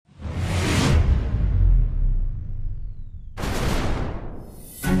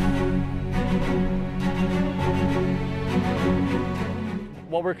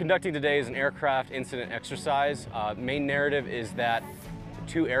What we're conducting today is an aircraft incident exercise. Main narrative is that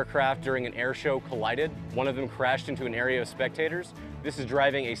two aircraft during an air show collided. One of them crashed into an area of spectators. This is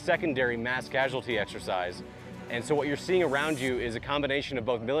driving a secondary mass casualty exercise. And so what you're seeing around you is a combination of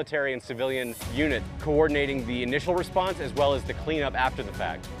both military and civilian unit coordinating the initial response as well as the cleanup after the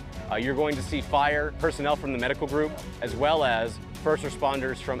fact. You're going to see fire personnel from the medical group as well as first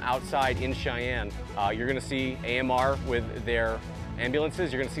responders from outside in Cheyenne. You're going to see AMR with their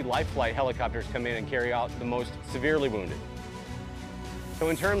ambulances. You're going to see life flight helicopters come in and carry out the most severely wounded. So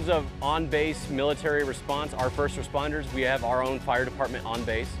in terms of on-base military response, our first responders, we have our own fire department on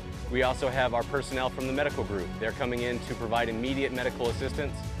base. We also have our personnel from the medical group. They're coming in to provide immediate medical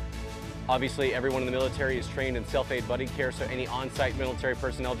assistance. Obviously, everyone in the military is trained in self-aid buddy care, so any on-site military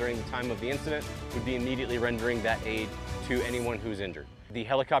personnel during the time of the incident would be immediately rendering that aid to anyone who's injured. The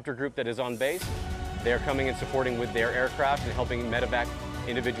helicopter group that is on base, they're coming and supporting with their aircraft and helping medevac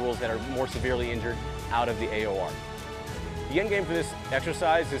individuals that are more severely injured out of the AOR. The end game for this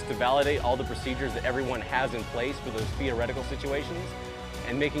exercise is to validate all the procedures that everyone has in place for those theoretical situations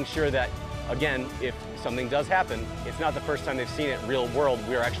and making sure that, again, if something does happen, it's not the first time they've seen it in real world.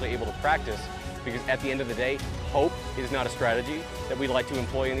 We are actually able to practice because at the end of the day, hope is not a strategy that we like to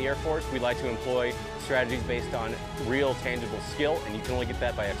employ in the Air Force. We like to employ strategies based on real, tangible skill, and you can only get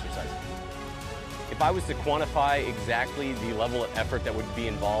that by exercising. If I was to quantify exactly the level of effort that would be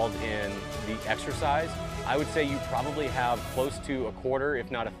involved in the exercise, I would say you probably have close to a quarter, if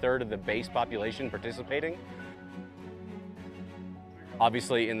not a third, of the base population participating.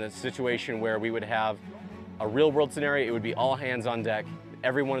 Obviously, in the situation where we would have a real-world scenario, it would be all hands on deck.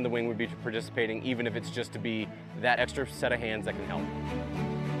 Everyone in the wing would be participating, even if it's just to be that extra set of hands that can help.